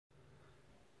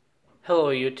Hello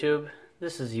YouTube,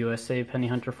 this is USA Penny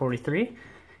Hunter 43,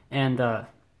 and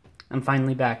I'm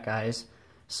finally back, guys.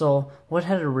 So what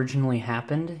had originally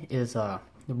happened is the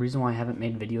reason why I haven't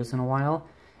made videos in a while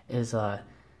is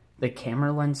the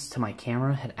camera lens to my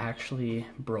camera had actually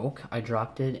broke. I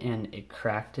dropped it and it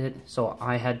cracked it, so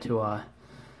I had to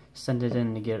send it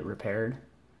in to get it repaired,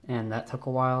 and that took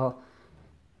a while.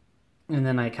 And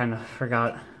then I kind of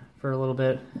forgot for a little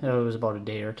bit. It was about a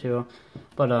day or two,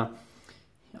 but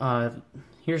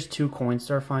here's two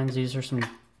Coinstar finds. These are some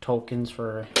tokens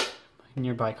for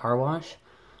nearby car wash.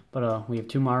 But we have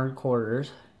 2 marred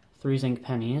quarters, 3 zinc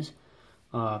pennies,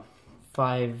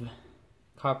 5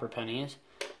 copper pennies,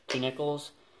 2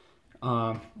 nickels,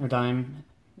 a dime,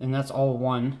 and that's all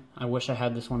one. I wish I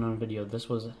had this one on video. This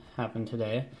happened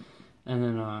today. And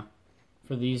then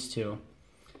for these two,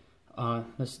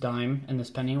 this dime and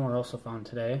this penny were also found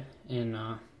today. And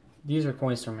these are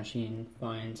Coinstar machine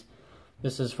finds.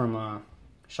 This is from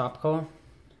Shopco,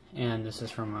 and this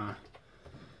is from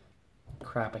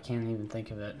crap, I can't even think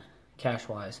of it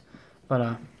cash-wise.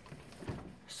 But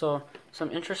so some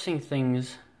interesting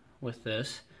things with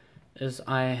this is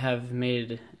I have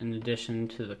made an addition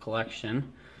to the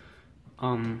collection.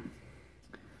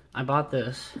 I bought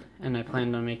this and I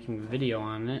planned on making a video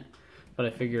on it, but I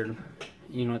figured,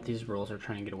 you know what, these rolls are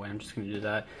trying to get away, I'm just going to do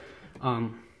that.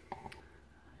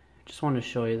 Just wanted to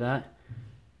show you that.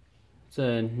 It's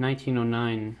a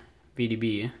 1909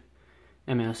 VDB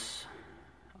MS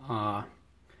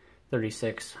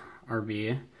 36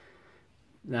 RB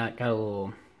that got a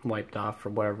little wiped off for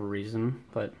whatever reason,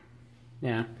 but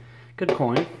yeah, good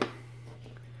coin.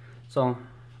 So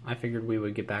I figured we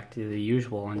would get back to the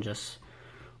usual and just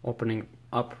opening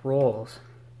up rolls.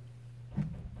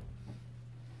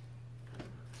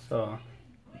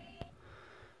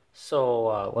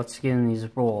 So let's get in these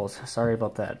rolls. Sorry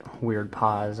about that weird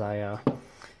pause.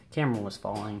 Camera was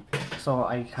falling, so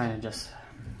I kind of just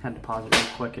had to pause it real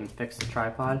quick and fix the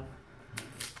tripod.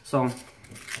 So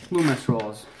Loomis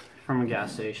rolls from a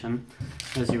gas station.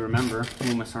 As you remember,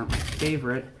 Loomis aren't my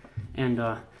favorite, and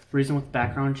the reason with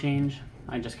background change,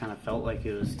 I just kind of felt like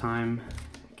it was time.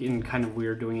 Getting kind of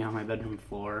weird doing it on my bedroom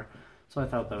floor, so I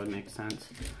thought that would make sense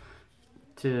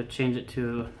to change it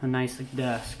to a nice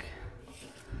desk.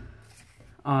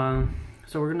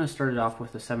 So we're going to start it off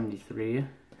with a 73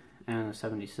 and a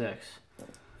 76,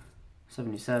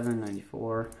 77,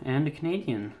 94, and a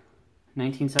Canadian,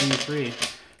 1973.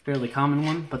 Fairly common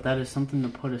one, but that is something to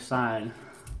put aside.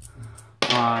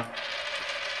 Got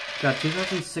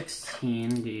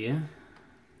 2016 D,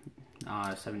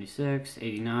 76,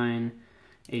 89,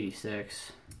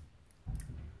 86,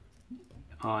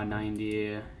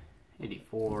 90,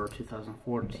 84,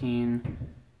 2014,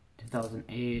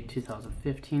 2008,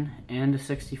 2015, and a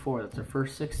 64. That's our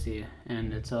first 60,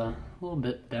 and it's a little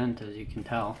bit bent, as you can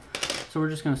tell. So we're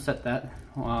just going to set that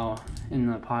in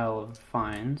the pile of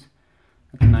finds.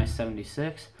 That's a nice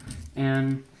 76,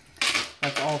 and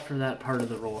that's all for that part of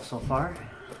the roll so far.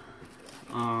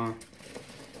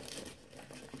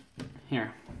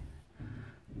 Here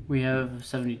we have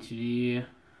 72D,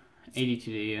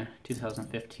 82D,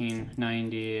 2015,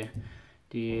 90D,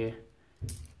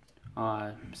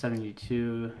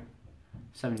 72,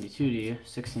 72D,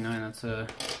 69, that's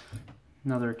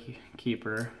another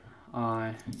keeper,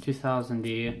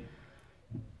 2000D,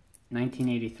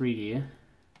 1983D,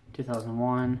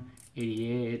 2001,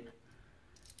 88,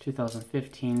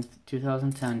 2015,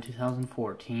 2010,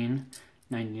 2014,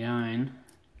 99,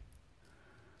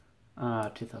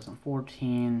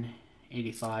 2014,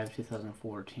 85,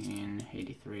 2014,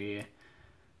 83,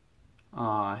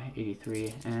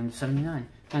 83, and 79.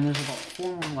 And there's about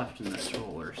 4 more left in this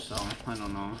roller, so I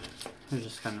don't know. There's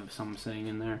just kind of some sitting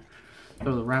in there.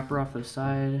 Throw the wrapper off to the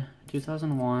side.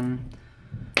 2001,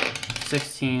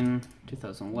 16,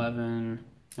 2011,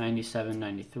 97,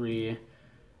 93,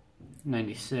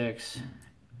 96,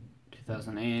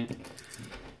 2008,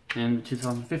 and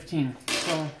 2015.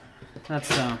 So that's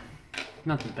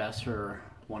not the best for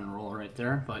one roll right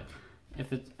there, but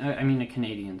if it's, I mean, a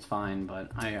Canadian's fine,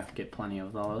 but I get plenty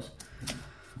of those.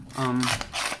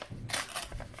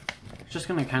 Just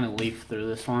gonna kind of leaf through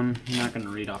this one. I'm not gonna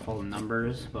read off all the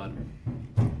numbers, but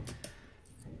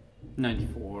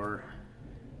 94,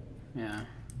 yeah.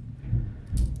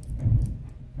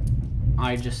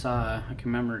 I just saw a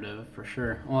commemorative for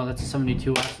sure. Oh, that's a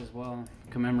 72S as well.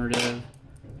 Commemorative.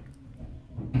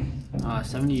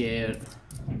 78.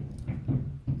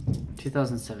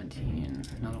 2017,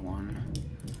 another one.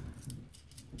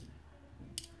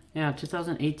 Yeah,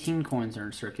 2018 coins are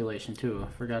in circulation too.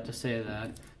 I forgot to say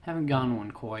that. Haven't gotten one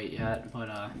quite yet, but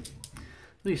at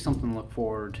least something to look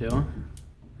forward to.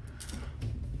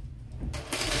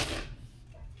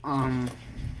 Let's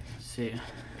see.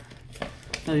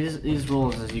 Now these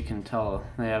rolls, as you can tell,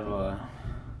 they have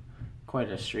quite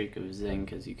a streak of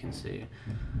zinc, as you can see.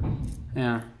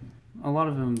 Yeah, a lot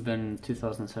of them have been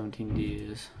 2017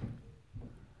 Ds.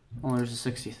 Well, there's a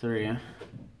 63,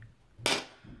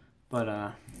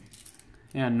 but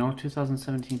yeah, no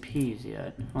 2017 Ps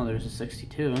yet. Oh, there's a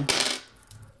 62.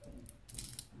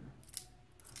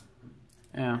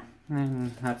 Yeah,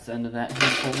 and that's the end of that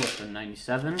handful with the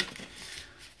 97.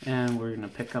 And we're gonna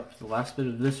pick up the last bit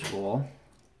of this roll.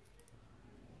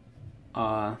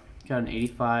 Got an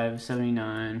 85,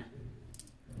 79,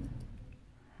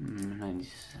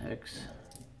 96.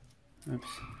 Oops,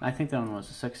 I think that one was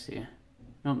a 60.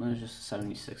 Nope, it was just a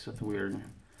 76 with a weird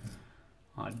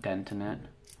dent in it.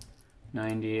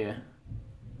 90,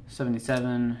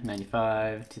 77,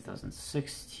 95,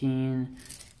 2016,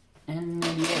 and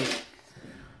 98.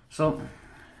 So,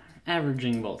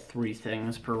 averaging about 3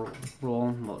 things per roll,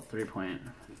 about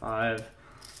 3.5.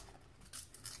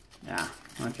 Yeah,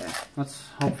 okay. Let's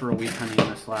hope for a wheat honey in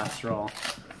this last roll.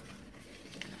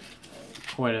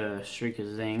 Quite a streak of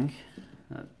zinc.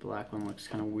 That black one looks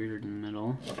kind of weird in the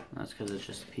middle. That's because it's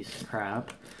just a piece of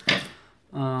crap.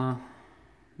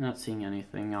 Not seeing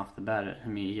anything off the bat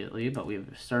immediately, but we're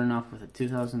starting off with a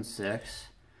 2006.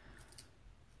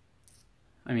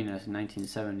 I mean, that's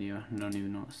 1970. I don't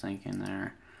even know what's thinking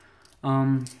there.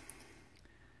 Oh,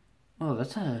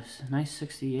 that's a nice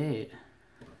 68.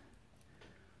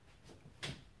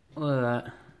 Look at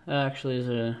that. That actually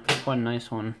is quite a nice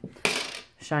one.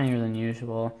 Shinier than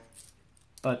usual.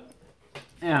 But,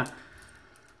 yeah.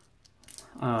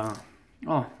 Oh,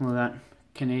 look at that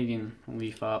Canadian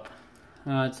leaf up.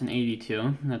 It's an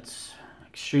 82. That's an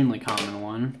extremely common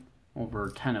one. Over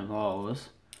 10 of those.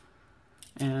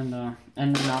 And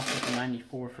ending off with a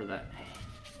 94 for that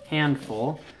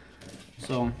handful.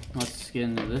 So let's get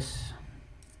into this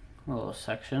little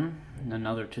section.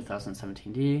 Another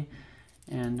 2017D.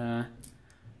 And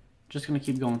just going to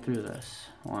keep going through this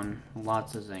one.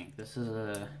 Lots of zinc. This is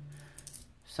a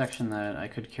section that I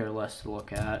could care less to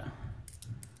look at.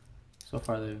 So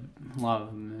far, a lot of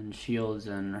them in shields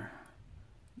and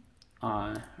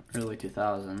early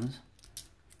 2000s.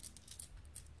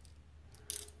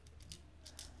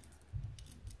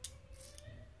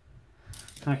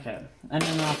 Okay,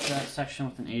 ending off that section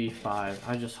with an 85.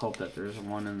 I just hope that there's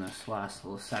one in this last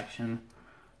little section.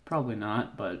 Probably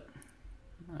not, but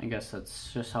I guess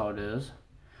that's just how it is.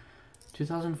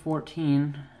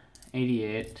 2014,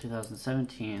 88,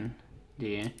 2017,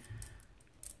 D,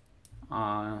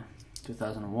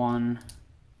 2001,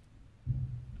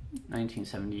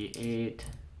 1978,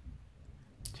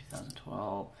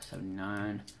 2012,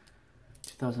 79,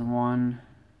 2001,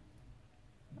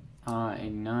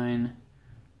 89,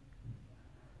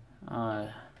 I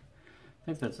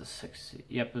think that's a 60,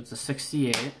 yep, it's a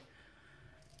 68,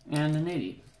 and an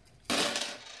 80.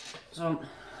 So,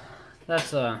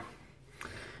 that's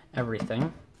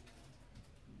everything.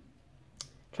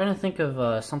 Trying to think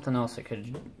of something else I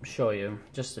could show you,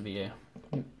 just to be,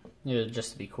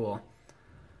 just to be cool.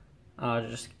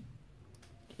 Just,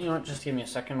 you know what, just give me a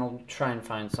second, I'll try and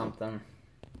find something.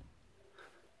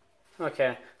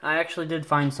 Okay, I actually did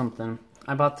find something.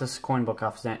 I bought this coin book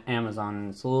off Amazon, and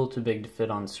it's a little too big to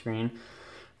fit on screen.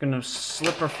 I'm gonna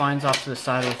slip our finds off to the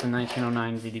side with the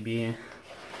 1909 VDB,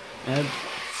 and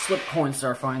slip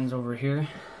coinstar finds over here,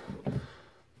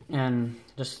 and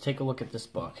just take a look at this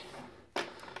book.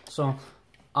 So,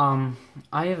 I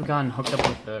have gotten hooked up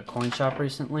with the coin shop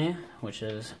recently, which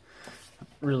is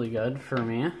really good for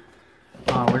me.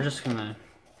 We're just gonna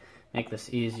make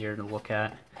this easier to look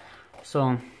at.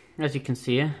 So, as you can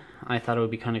see, I thought it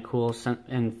would be kind of cool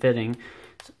and fitting.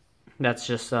 That's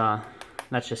just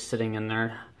sitting in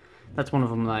there. That's one of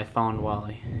them that I found while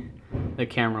the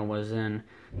camera was in.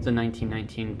 It's a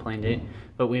 1919 plain date.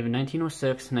 But we have a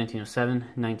 1906, 1907,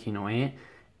 1908,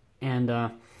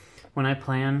 and when I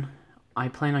plan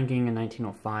on getting a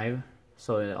 1905.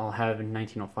 So I'll have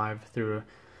 1905 through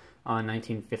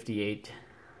 1958.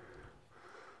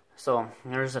 So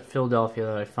there's a Philadelphia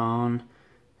that I found,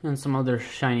 and some other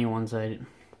shiny ones I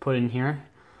put in here.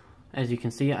 As you can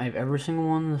see, I have every single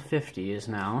one in the 50s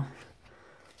now.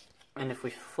 And if we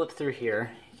flip through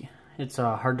here, it's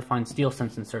hard to find steel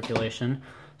cents in circulation.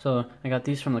 So I got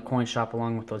these from the coin shop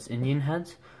along with those Indian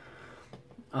heads.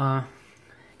 Got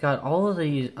all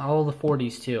the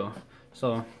 40s too.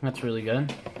 So that's really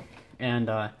good. And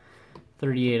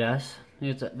 38S.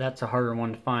 That's a harder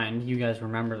one to find. You guys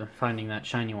remember finding that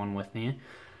shiny one with me.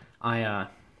 I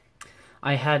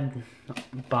had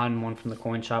bought one from the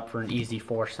coin shop for an easy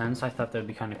 4 cents. I thought that would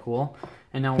be kind of cool.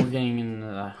 And now we're getting into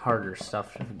the harder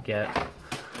stuff to get.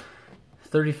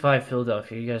 35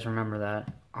 Philadelphia, you guys remember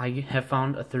that. I have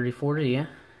found a 34D.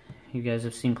 You guys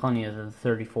have seen plenty of the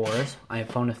 34s. I have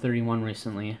found a 31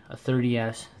 recently, a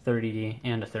 30S, 30D,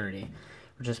 and a 30,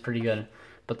 which is pretty good.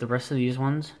 But the rest of these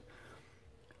ones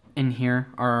in here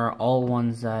are all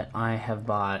ones that I have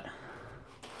bought.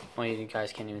 Well, you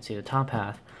guys can't even see the top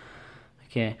half.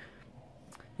 Okay,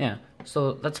 yeah,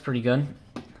 so that's pretty good.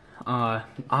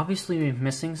 Obviously we're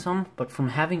missing some, but from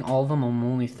having all of them, I'm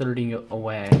only 30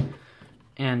 away.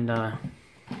 And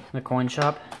the coin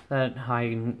shop that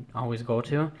I always go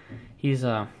to, he's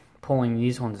pulling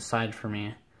these ones aside for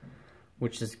me,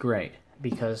 which is great,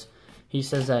 because he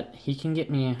says that he can get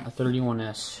me a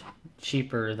 31S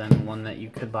cheaper than one that you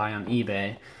could buy on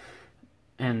eBay.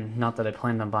 And not that I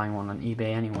planned on buying one on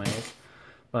eBay anyways,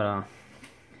 but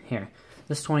here,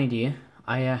 this 20D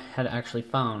I had actually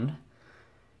found.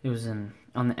 It was on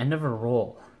the end of a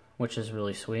roll, which is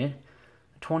really sweet.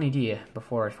 20D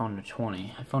before I found a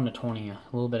 20. I found a 20 a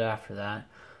little bit after that.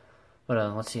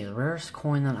 But let's see, the rarest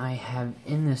coin that I have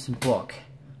in this book.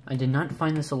 I did not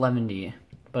find this 11D,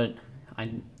 but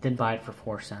I did buy it for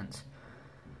 4 cents.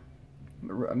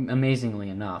 Amazingly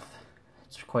enough,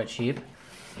 it's quite cheap.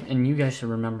 And you guys should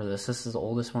remember this. This is the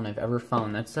oldest one I've ever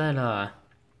found. That's that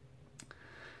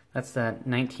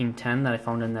 1910 that I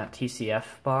found in that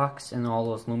TCF box and all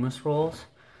those Loomis rolls.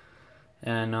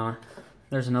 And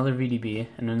there's another VDB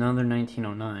and another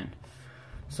 1909.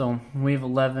 So we have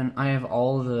 11. I have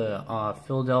all the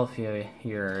Philadelphia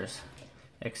years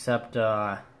except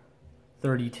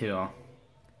 32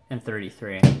 and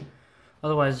 33.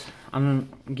 Otherwise, I'm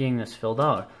getting this filled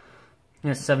out.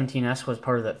 This 17S was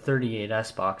part of that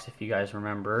 38S box, if you guys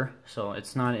remember. So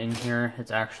it's not in here.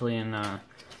 It's actually in a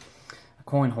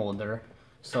coin holder.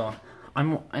 So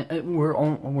we're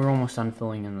almost done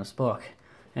filling in this book.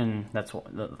 And that's what,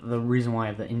 the reason why I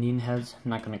have the Indian heads. I'm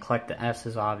not going to collect the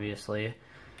S's, obviously,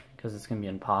 because it's going to be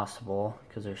impossible,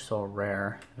 because they're so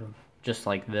rare. Just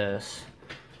like this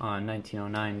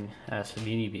 1909 S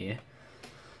VDB.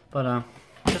 But I'm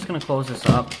just going to close this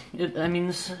up. It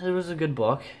was a good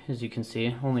book, as you can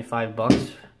see. Only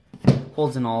 $5.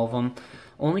 Holds in all of them.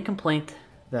 Only complaint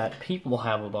that people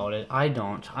have about it, I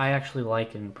don't. I actually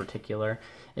like it in particular,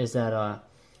 is that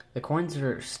the coins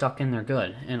are stuck in there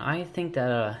good, and I think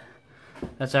that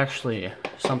that's actually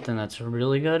something that's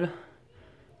really good,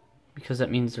 because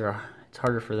that means it's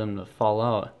harder for them to fall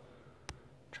out. I'm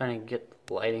trying to get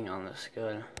the lighting on this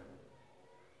good.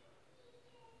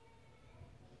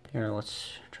 Here,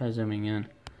 let's try zooming in.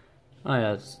 Oh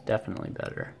yeah, it's definitely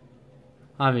better.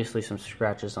 Obviously some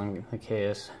scratches on the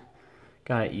case.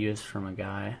 Got it used from a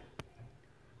guy.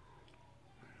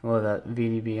 Look at that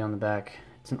VDB on the back.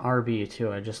 It's an RB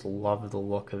too. I just love the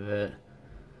look of it.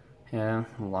 Yeah,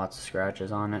 lots of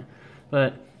scratches on it.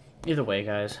 But either way,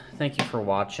 guys, thank you for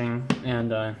watching.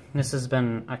 And this has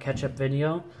been a catch-up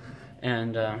video.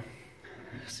 And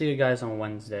see you guys on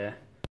Wednesday.